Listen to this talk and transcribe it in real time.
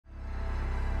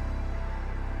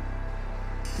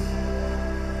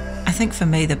I think for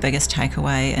me the biggest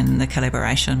takeaway in the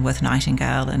collaboration with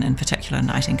Nightingale, and in particular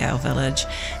Nightingale Village,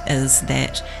 is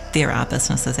that there are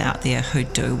businesses out there who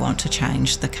do want to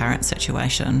change the current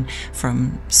situation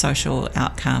from social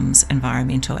outcomes,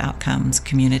 environmental outcomes,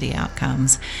 community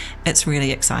outcomes. It's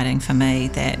really exciting for me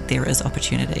that there is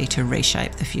opportunity to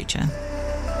reshape the future.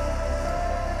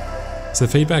 So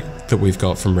the feedback that we've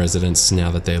got from residents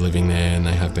now that they're living there, and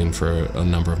they have been for a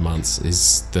number of months,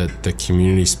 is that the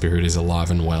community spirit is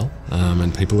alive and well,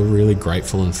 and people are really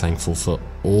grateful and thankful for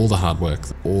all the hard work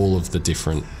that all of the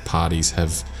different parties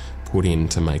have put in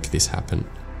to make this happen.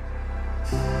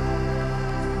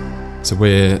 So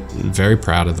we're very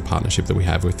proud of the partnership that we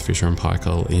have with Fisher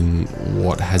Paykel in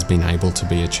what has been able to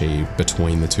be achieved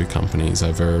between the two companies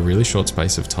over a really short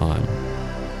space of time.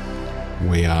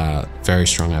 We are very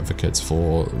strong advocates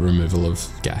for removal of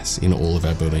gas in all of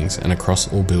our buildings and across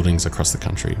all buildings across the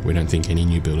country. We don't think any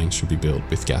new buildings should be built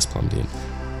with gas plumbed in.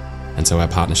 And so our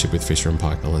partnership with Fisher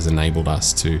Paykel has enabled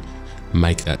us to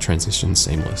make that transition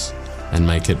seamless and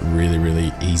make it really,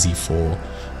 really easy for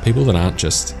people that aren't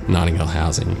just Nightingale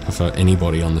Housing, but for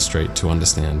anybody on the street to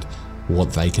understand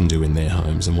what they can do in their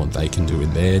homes and what they can do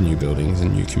in their new buildings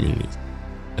and new communities.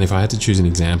 And if I had to choose an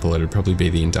example, it would probably be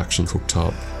the induction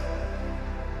cooktop.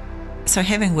 So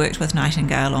having worked with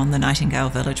Nightingale on the Nightingale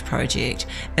Village project,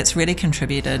 it's really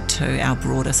contributed to our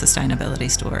broader sustainability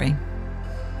story.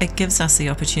 It gives us the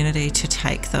opportunity to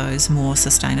take those more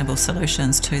sustainable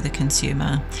solutions to the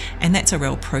consumer, and that's a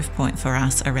real proof point for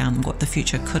us around what the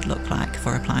future could look like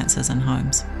for appliances in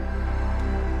homes.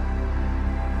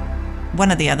 One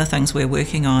of the other things we're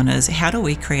working on is how do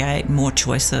we create more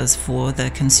choices for the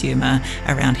consumer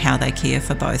around how they care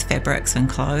for both fabrics and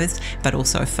clothes, but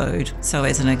also food. So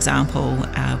as an example,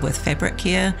 with fabric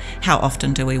care, how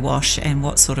often do we wash and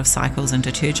what sort of cycles and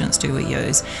detergents do we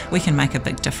use? We can make a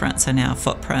big difference in our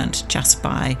footprint just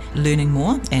by learning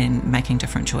more and making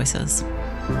different choices.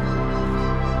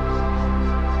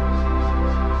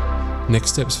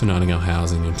 Next steps for Nightingale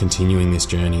Housing and continuing this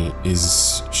journey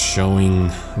is showing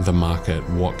the market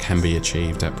what can be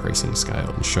achieved at precinct scale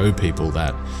and show people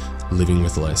that living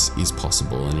with less is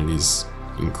possible and it is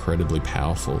incredibly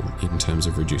powerful in terms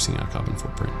of reducing our carbon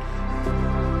footprint.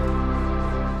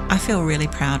 I feel really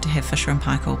proud to have Fisher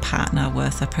Paykel partner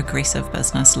with a progressive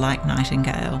business like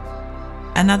Nightingale.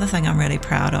 Another thing I'm really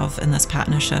proud of in this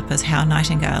partnership is how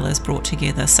Nightingale has brought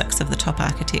together 6 of the top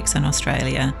architects in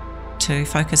Australia to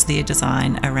focus their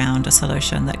design around a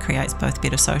solution that creates both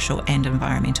better social and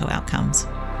environmental outcomes.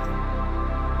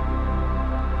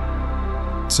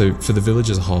 So for the village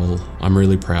as a whole, I'm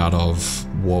really proud of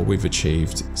what we've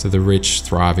achieved. So the rich,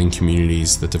 thriving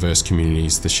communities, the diverse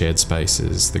communities, the shared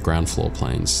spaces, the ground floor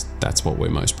planes, that's what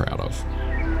we're most proud of.